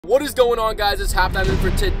What is going on, guys? It's halftime, and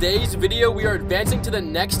for today's video we are advancing to the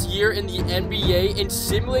next year in the NBA and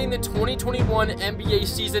simulating the 2021 NBA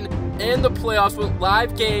season and the playoffs with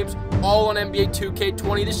live games all on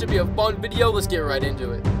NBA2K20. This should be a fun video. Let's get right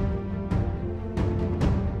into it.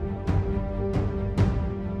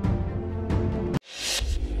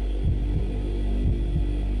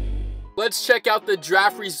 Let's check out the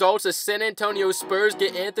draft results. The San Antonio Spurs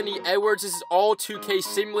get Anthony Edwards. This is all 2K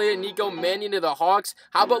simulated. Nico Mannion to the Hawks.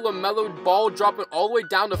 How about LaMelo Ball dropping all the way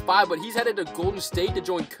down to 5, but he's headed to Golden State to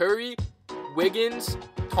join Curry, Wiggins,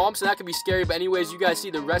 Thompson. That could be scary, but anyways, you guys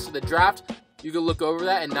see the rest of the draft. You can look over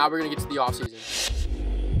that, and now we're going to get to the offseason.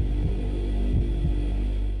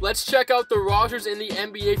 Let's check out the rosters in the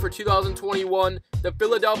NBA for 2021. The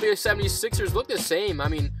Philadelphia 76ers look the same. I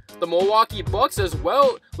mean, the Milwaukee Bucks as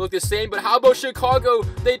well look the same. But how about Chicago?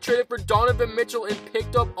 They traded for Donovan Mitchell and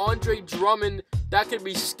picked up Andre Drummond. That could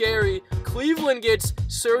be scary. Cleveland gets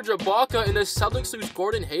Serge Ibaka, and the Celtics lose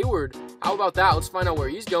Gordon Hayward. How about that? Let's find out where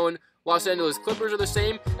he's going. Los Angeles Clippers are the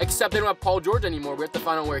same, except they don't have Paul George anymore. We have to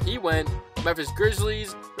find out where he went. Memphis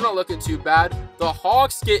Grizzlies, they're not looking too bad. The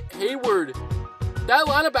Hawks get Hayward. That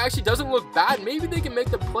lineup actually doesn't look bad. Maybe they can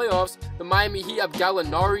make the playoffs. The Miami Heat have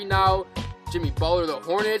Gallinari now. Jimmy Butler, the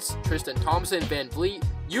Hornets. Tristan Thompson, Van Vliet.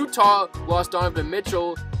 Utah lost Donovan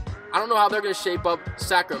Mitchell. I don't know how they're going to shape up.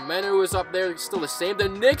 Sacramento is up there. It's still the same. The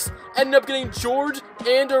Knicks ended up getting George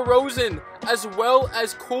and DeRozan, as well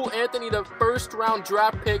as Cole Anthony, the first-round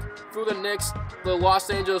draft pick for the Knicks. The Los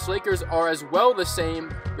Angeles Lakers are as well the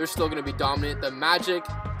same. They're still going to be dominant. The Magic,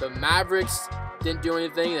 the Mavericks didn't do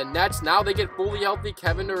anything. The Nets, now they get fully healthy.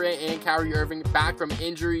 Kevin Durant and Kyrie Irving back from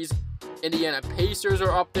injuries. Indiana Pacers are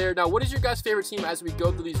up there. Now, what is your guys' favorite team as we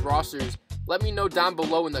go through these rosters? Let me know down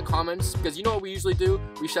below in the comments, because you know what we usually do?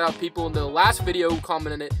 We shout out people in the last video who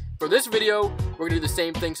commented it. For this video, we're going to do the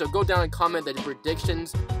same thing. So go down and comment the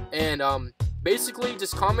predictions, and basically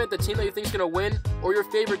just comment the team that you think is going to win or your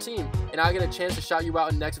favorite team, and I'll get a chance to shout you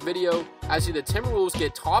out in the next video. As you see, the Timberwolves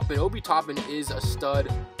get Toppin. Obi Toppin is a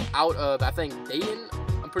stud out of, I think, Dayton,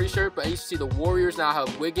 I'm pretty sure. But you see the Warriors now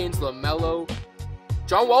have Wiggins, LaMelo,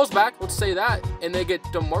 John Wall's back, let's say that, and they get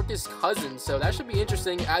DeMarcus Cousins. So that should be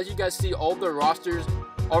interesting. As you guys see, all of the rosters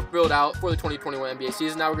are filled out for the 2021 NBA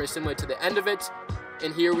season. Now we're going to simulate to the end of it,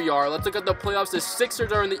 and here we are. Let's look at the playoffs. The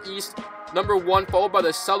Sixers are in the East, #1, followed by the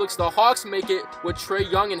Celtics. The Hawks make it with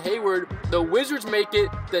Trae Young and Hayward. The Wizards make it.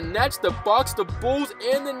 The Nets, the Bucks, the Bulls,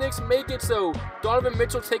 and the Knicks make it. So Donovan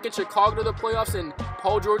Mitchell taking Chicago to the playoffs, and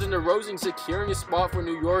Paul George and DeRozan securing a spot for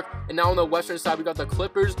New York. And now on the western side, we got the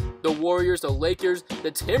Clippers, the Warriors, the Lakers.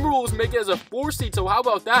 The Timberwolves make it as a 4 seed. So how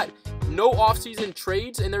about that? No offseason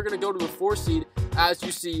trades, and they're going to go to the 4 seed. As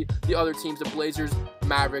you see, the other teams, the Blazers,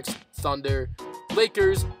 Mavericks, Thunder,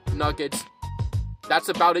 Lakers, Nuggets. That's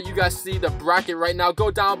about it. You guys see the bracket right now. Go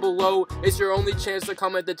down below. It's your only chance to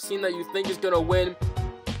comment the team that you think is going to win.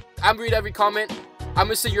 I'm going to read every comment. I'm going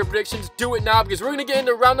to see your predictions. Do it now, because we're going to get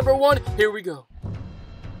into round #1. Here we go.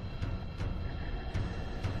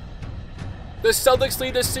 The Celtics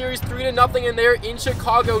lead the series 3-0, and they're in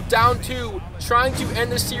Chicago, down 2, trying to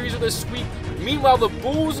end the series with a sweep. Meanwhile, the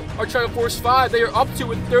Bulls are trying to force 5. They are up 2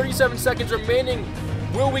 with 37 seconds remaining.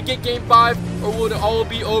 Will we get game 5, or will it all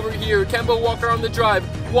be over here? Kemba Walker on the drive.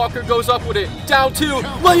 Walker goes up with it. Down 2.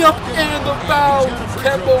 Layup and the foul.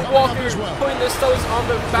 Kemba Walker putting the Celtics on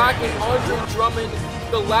their back, and Andre Drummond.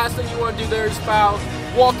 The last thing you want to do there is foul.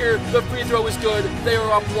 Walker, the free throw is good. They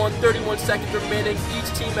are up 1, 31 seconds remaining.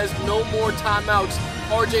 Each team has no more timeouts.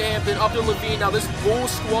 RJ Hampton up to Levine. Now this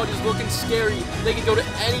Bulls squad is looking scary. They can go to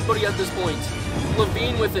anybody at this point.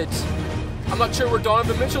 Levine with it. I'm not sure where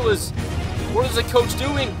Donovan Mitchell is. What is the coach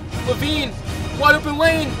doing? Levine, wide open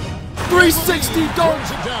lane. 360 dunk.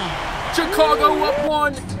 Chicago up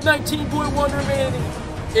 1, 19.1 remaining.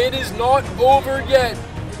 It is not over yet.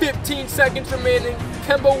 15 seconds remaining.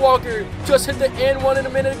 Kemba Walker just hit the and one a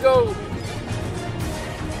minute ago.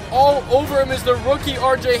 All over him is the rookie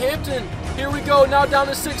RJ Hampton. Here we go, now down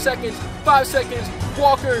to 6 seconds, 5 seconds.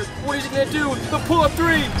 Walker, what is he gonna do? The pull-up 3,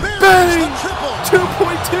 bang!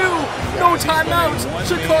 2.2, no timeouts.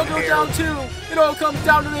 Chicago down 2. It all comes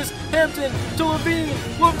down to this. Hampton to Levine.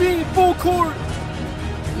 Levine, full court.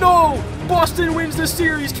 No, Boston wins the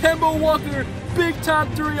series. Kemba Walker, big time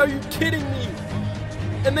 3. Are you kidding me?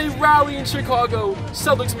 And they rally in Chicago.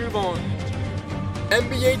 Celtics move on.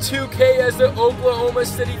 NBA 2K as the Oklahoma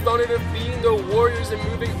City Thunder defeating the Warriors and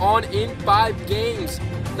moving on in 5 games.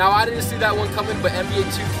 Now, I didn't see that one coming, but NBA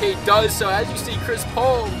 2K does. So as you see, Chris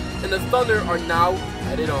Paul and the Thunder are now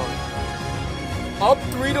headed on. Up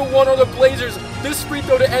 3-1 on the Blazers. This free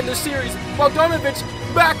throw to end the series. Bogdanovich,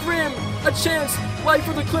 back rim, A chance. Life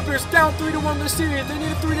for the Clippers. Down 3-1 in the series. They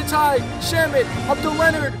need a 3 to tie. Shamit up to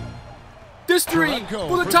Leonard. This 3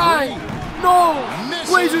 for the tie. No!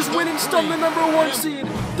 Blazers winning, stun the #1 seed.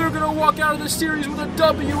 They're going to walk out of the series with a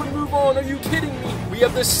W and move on. Are you kidding me? We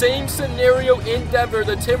have the same scenario in Denver.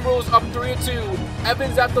 The Timberwolves up 3-2.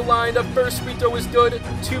 Evans at the line. The first free throw is good.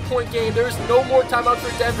 2-point game. There's no more timeout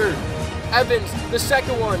for Denver. Evans, the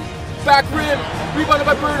second one. Back rim. Rebounded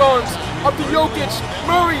by Bertans. Up to Jokic.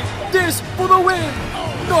 Murray. This for the win.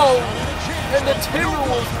 No. And the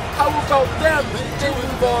Timberwolves, how about them? They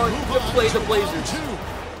move on to play the Blazers.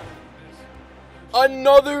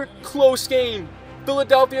 Another close game.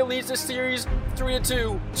 Philadelphia leads the series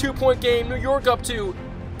 3-2. 2-point game. New York up 2.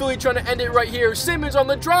 Philly trying to end it right here. Simmons on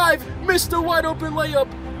the drive. Missed the wide open layup.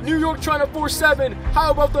 New York trying to force 7.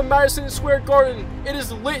 How about the Madison Square Garden? It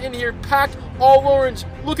is lit in here. Packed all orange.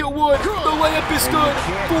 Look at Wood. The layup is good.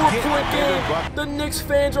 4-point game. The Knicks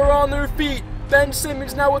fans are on their feet. Ben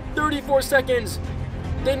Simmons now with 34 seconds.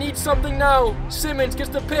 They need something now. Simmons gets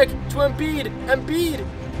the pick to Embiid. Embiid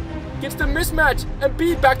gets the mismatch.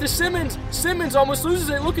 Embiid back to Simmons. Simmons almost loses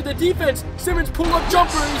it. Look at the defense. Simmons pull-up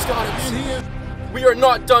jumper. He's got it. We are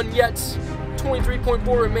not done yet.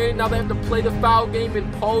 23.4 remaining. Now they have to play the foul game in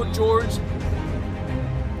Paul George,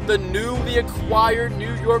 the newly acquired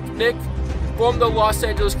New York Knick from the Los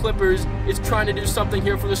Angeles Clippers, is trying to do something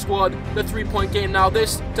here for the squad. The 3-point game now.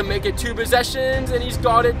 This to make it 2 possessions, and he's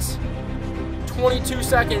got it. 22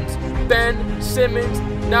 seconds. Ben Simmons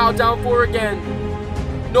now down 4 again.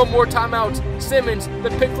 No more timeouts. Simmons,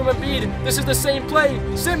 the pick from Embiid. This is the same play.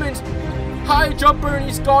 Simmons, high jumper, and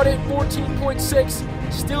he's got it. 14.6.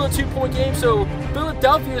 Still a 2-point game, so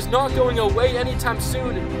Philadelphia is not going away anytime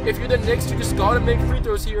soon. If you're the Knicks, you just gotta make free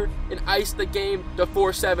throws here and ice the game to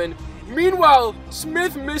 4-7. Meanwhile,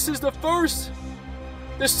 Smith misses the first.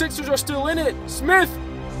 The Sixers are still in it. Smith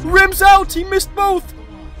rims out. He missed both.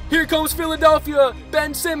 Here comes Philadelphia.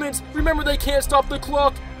 Ben Simmons. Remember, they can't stop the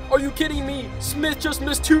clock. Are you kidding me? Smith just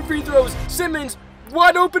missed 2 free throws. Simmons,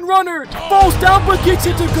 wide open runner. Falls down but gets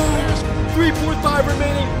it to go. 3.5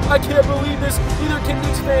 remaining. I can't believe this. Neither can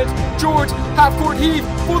Knicks fans. George, half-court heave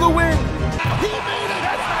for the win. He made it.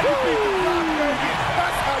 That's how you beat the clock, baby.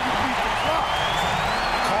 That's how you beat the clock.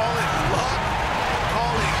 Call it luck.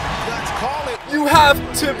 Call it guts. Call it. You have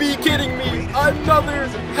to be kidding me. Another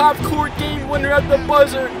half-court game winner at the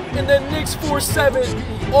buzzer, and the Knicks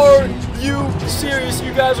 4-7. Are you serious?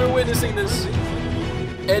 You guys are witnessing this.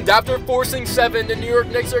 And after forcing 7, the New York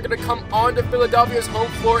Knicks are going to come on to Philadelphia's home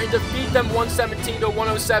floor and defeat them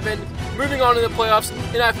 117-107, moving on to the playoffs.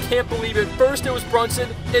 And I can't believe it. First it was Brunson,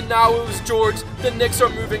 and now it was George. The Knicks are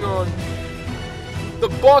moving on. The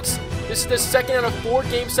Bucks, this is the second out of 4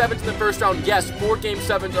 Game 7s in the first round. Yes, 4 Game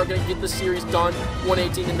 7s are going to get the series done,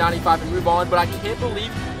 118-95, and move on. But I can't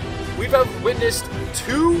believe we have witnessed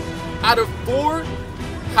 2 out of 4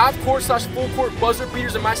 half-court / full-court buzzer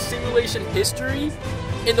beaters in my simulation history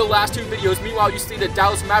in the last 2 videos. Meanwhile, you see the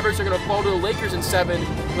Dallas Mavericks are going to fall to the Lakers in 7.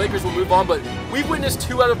 Lakers will move on, but we've witnessed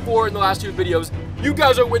 2 out of 4 in the last 2 videos. You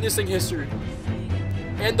guys are witnessing history.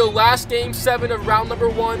 And the last Game 7 of round number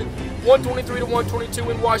 1,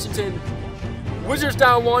 123-122 in Washington. Wizards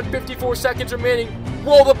down 1, 54 seconds remaining.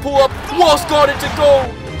 Wall the pull-up. Wall's got it to go.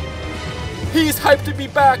 He's hyped to be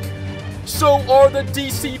back. So are the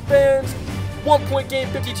DC fans. 1-point game,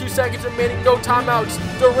 52 seconds remaining, no timeouts.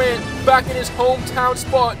 Durant back in his hometown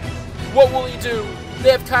spot. What will he do?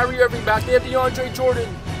 They have Kyrie Irving back. They have DeAndre Jordan.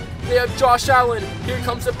 They have Josh Allen. Here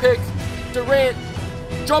comes the pick. Durant.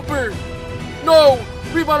 Jumper. No.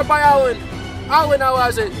 Rebounded by Allen. Allen now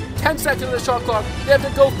has it. 10 seconds on the shot clock. They have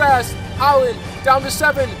to go fast. Allen down to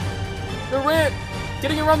 7. Durant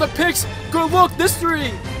getting around the picks. Good look. This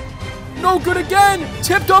 3. No good again.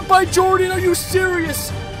 Tipped up by Jordan. Are you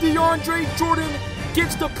serious? DeAndre Jordan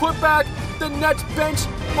gets the putback. The Nets bench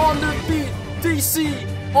on their feet.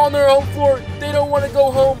 DC on their home floor. They don't want to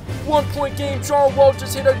go home. 1-point game. John Wall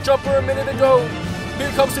just hit a jumper a minute ago. Here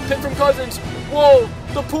comes the pick from Cousins. Wall,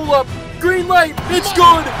 the pull-up. Green light. It's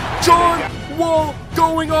good. John Wall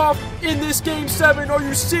going off in this Game 7. Are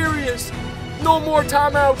you serious? No more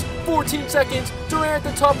timeouts. 14 seconds. Durant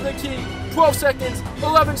at the top of the key. 12 seconds.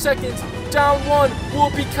 11 seconds. Down 1. Will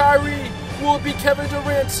it be Kyrie? Will it be Kevin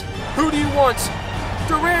Durant? Who do you want?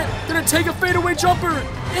 Durant gonna take a fadeaway jumper.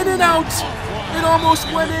 In and out. It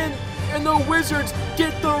almost went in. And the Wizards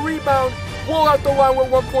get the rebound. Wall out the line with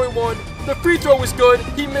 1.1. The free throw was good.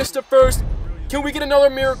 He missed it first. Can we get another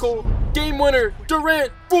miracle? Game winner.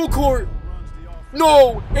 Durant. Full court.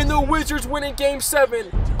 No. And the Wizards win in Game 7.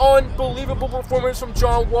 Unbelievable performance from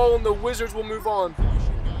John Wall, and the Wizards will move on.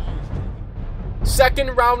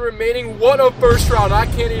 Second round remaining. What a first round. I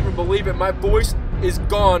can't even believe it. My voice is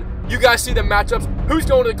gone. You guys see the matchups. Who's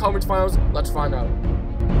going to the conference finals? Let's find out.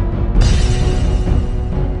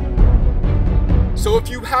 So if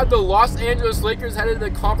you have the Los Angeles Lakers headed to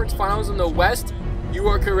the conference finals in the West, you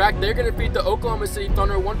are correct. They're going to defeat the Oklahoma City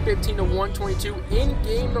Thunder 115-122 in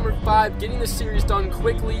game number 5, getting the series done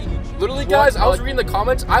quickly. Literally, guys, I was reading the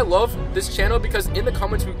comments. I love this channel because in the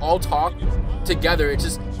comments we all talk together. It's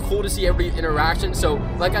just cool to see everybody's interaction. So,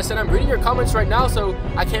 like I said, I'm reading your comments right now, so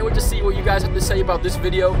I can't wait to see what you guys have to say about this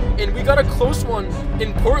video. And we got a close one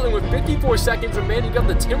in Portland with 54 seconds remaining. You got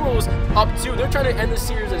the Timberwolves up 2. They're trying to end the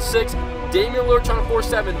series at 6. Damian Lillard trying to force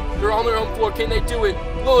 7. They're on their own floor. Can they do it?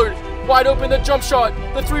 Lillard wide open, the jump shot,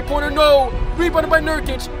 the three-pointer, no! Rebounded by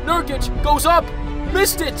Nurkic. Nurkic goes up,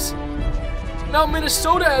 missed it. Now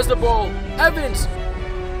Minnesota has the ball. Evans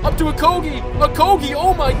up to Okogie. Okogie,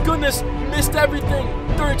 oh my goodness, missed everything.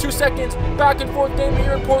 32 seconds, back and forth game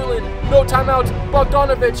here in Portland. No timeouts.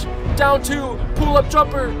 Bogdanovic down 2, pull-up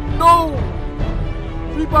jumper, no!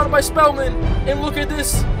 Rebounded by Spellman, and look at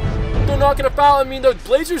this. They're not gonna foul. I mean, the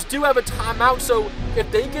Blazers do have a timeout, so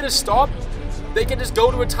if they get a stop, they can just go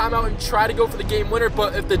to a timeout and try to go for the game winner.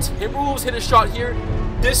 But if the Timberwolves hit a shot here,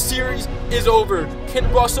 this series is over. Can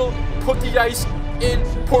Russell put the ice in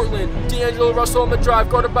Portland? D'Angelo Russell on the drive,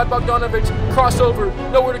 guarded by Bogdanovic. Crossover,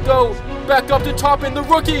 nowhere to go. Back up to Toppin, the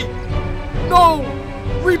rookie. No!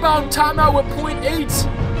 Rebound, timeout with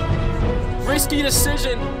 .8. Risky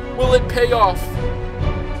decision. Will it pay off?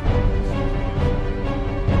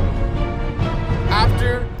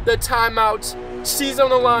 After the timeout, season on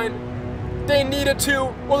the line. They need a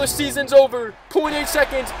 2 or the season's over. .8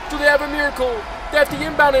 seconds. Do they have a miracle? They have to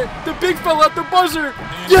inbound it. The big fella at the buzzer.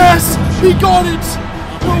 Yes! He got it!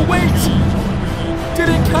 But wait! Did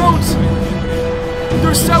it count?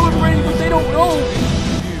 They're celebrating, but they don't know.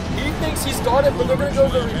 He thinks he's got it, but they're going to go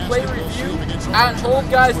to the replay review. At home,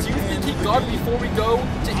 guys, do you think he got it before we go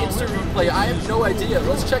to instant replay? I have no idea.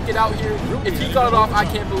 Let's check it out here. If he got it off, I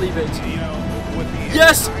can't believe it.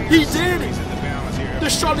 Yes, he did! The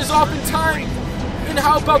shot is off in time. And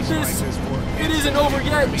how about this? It isn't over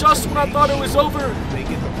yet. Just when I thought it was over.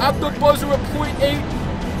 At the buzzer of .8.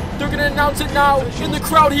 They're going to announce it now. And the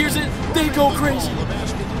crowd hears it. They go crazy.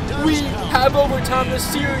 We have overtime. The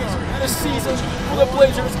series, the season for the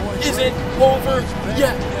Blazers isn't over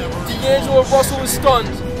yet. D'Angelo Russell is stunned.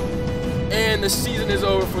 And the season is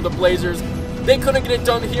over for the Blazers. They couldn't get it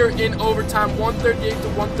done here in overtime.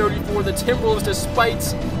 138-134. The Timberwolves,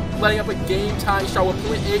 despite letting up a game-tying shot with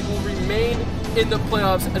 .8, will remain in the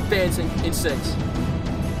playoffs, advancing in 6.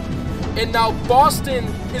 And now Boston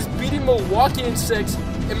is beating Milwaukee in 6.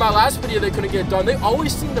 In my last video, they couldn't get it done. They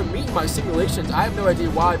always seem to meet my simulations. I have no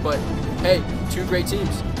idea why, but hey, 2 great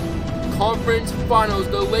teams. Conference finals,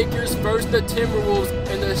 the Lakers versus the Timberwolves,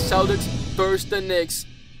 and the Celtics versus the Knicks.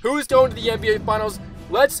 Who's going to the NBA finals?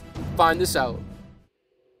 Let's find this out.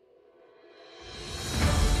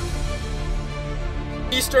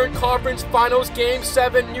 Eastern Conference Finals Game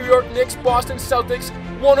 7, New York Knicks, Boston Celtics,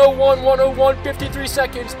 101-101, 53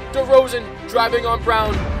 seconds. DeRozan driving on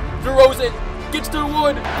Brown. DeRozan gets to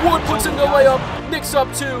Wood. Wood puts in the layup. Knicks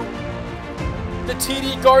up 2. The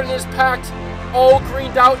TD Garden is packed. All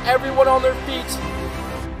greened out, everyone on their feet.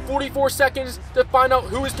 44 seconds to find out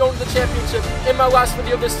who is going to the championship. In my last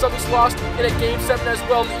video, the Celtics lost in a Game 7 as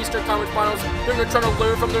well in the Eastern Conference Finals. They're going to try to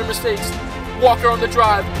learn from their mistakes. Walker on the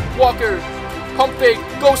drive. Walker. Pump fake,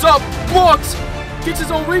 goes up, blocks, gets his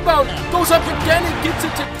own rebound, goes up again and gets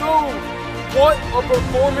it to go. What a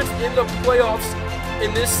performance in the playoffs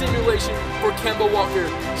in this simulation for Kemba Walker.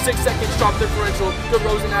 6 seconds shot differential.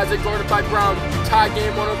 DeRozan has it, guarded by Brown. Tie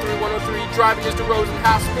game 103-103. Driving is DeRozan,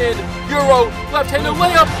 half spin. Euro, left-handed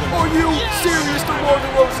layup. Are you serious, DeMar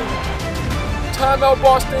DeRozan? Timeout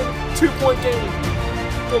Boston, 2-point game.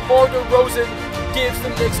 DeMar DeRozan gives the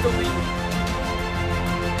Knicks the lead.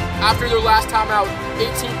 After their last timeout,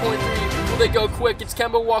 18.3. Will they go quick? It's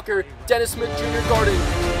Kemba Walker, Dennis Smith Jr. guarded.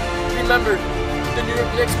 Remember, the New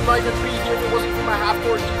York Knicks might even be here if it wasn't for my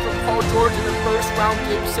half-court heat from Paul George in the first round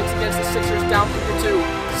game 6 against the Sixers, down 3-2.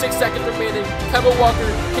 6 seconds remaining. Kemba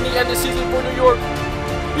Walker, can he end the season for New York?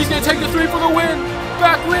 He's going to take the 3 for the win.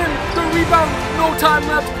 Back win, the rebound, no time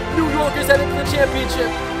left. New York is headed to the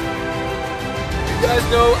championship. You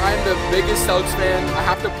guys know I'm the biggest Celtics fan. I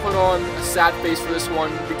have to put on a sad face for this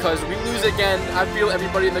one because we lose again. I feel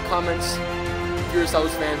everybody in the comments, if you're a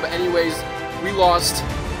Celtics fan. But anyways, we lost.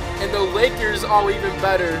 And the Lakers are even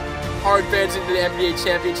better. are advancing to the NBA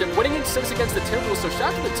championship, winning in 6 against the Timberwolves. So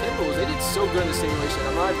shout out to the Timberwolves. They did so good in the simulation.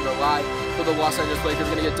 I'm not even going to lie for the Los Angeles Lakers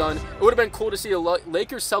going to get done. It would have been cool to see a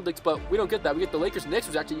Lakers-Celtics, but we don't get that. We get the Lakers-Knicks,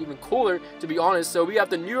 which is actually even cooler, to be honest. So we have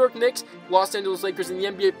the New York Knicks, Los Angeles Lakers in the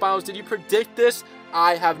NBA Finals. Did you predict this?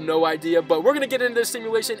 I have no idea, but we're going to get into this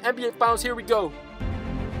simulation. NBA Finals, here we go.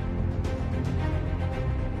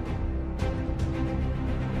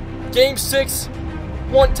 Game 6,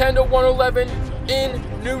 110 to 111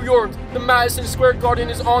 in New York. The Madison Square Garden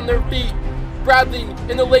is on their feet. Bradley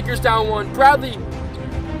and the Lakers down 1. Bradley,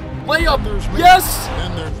 layup, yes!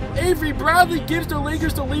 Avery Bradley gives the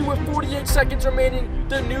Lakers the lead with 48 seconds remaining.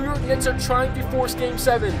 The New York Knicks are trying to force Game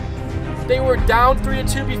 7. They were down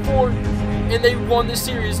 3-2 before, and they won the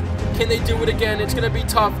series. Can they do it again? It's going to be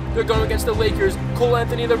tough. They're going against the Lakers. Cole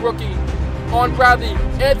Anthony, the rookie, on Bradley.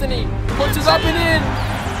 Anthony puts it up and in.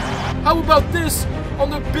 How about this? On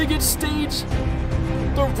the biggest stage,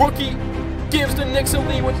 the rookie gives the Knicks a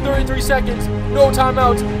lead with 33 seconds. No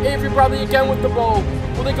timeouts. Avery Bradley again with the ball.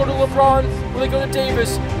 Will they go to LeBron? Will they go to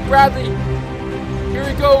Davis? Bradley. Here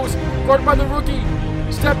he goes. Guarded by the rookie.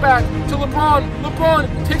 Step back to LeBron.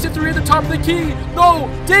 LeBron takes it 3 at the top of the key. No.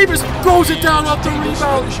 Davis throws it down off the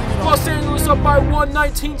rebound. Los Angeles up by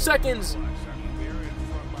 19 seconds.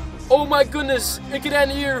 Oh my goodness. It could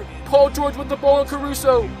end here. Paul George with the ball on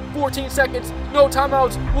Caruso. 14 seconds. No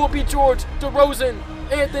timeouts. Will be George. DeRozan.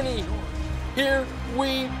 Anthony. Here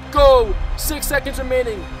we go. 6 seconds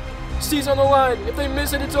remaining. C's on the line. If they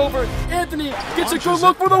miss it, it's over. Anthony gets a good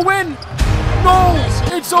look for the win. No!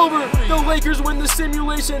 It's over. The Lakers win the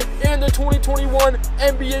simulation and the 2021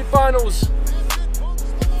 NBA Finals.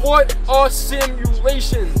 What a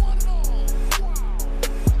simulation.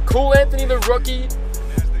 Cole Anthony, the rookie,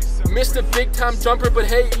 missed a big-time jumper, but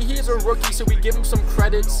hey, he is a rookie, so we give him some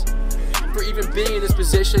credits for even being in this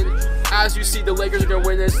position. As you see, the Lakers are going to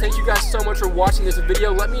win this. Thank you guys so much for watching this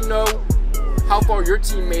video. Let me know how far your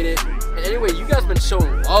team made it. And anyway, you guys have been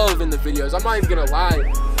showing love in the videos. I'm not even going to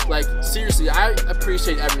lie. Like, seriously, I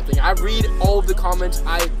appreciate everything. I read all of the comments.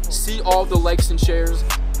 I see all of the likes and shares.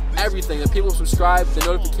 Everything. The people subscribe, the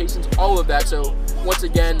notifications, all of that. So, once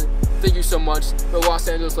again, thank you so much. The Los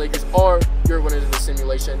Angeles Lakers are your winners of the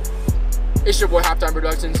simulation. It's your boy Halftime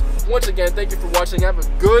Productions. Once again, thank you for watching. Have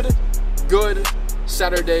a good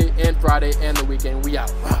Saturday and Friday and the weekend. We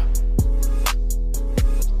out.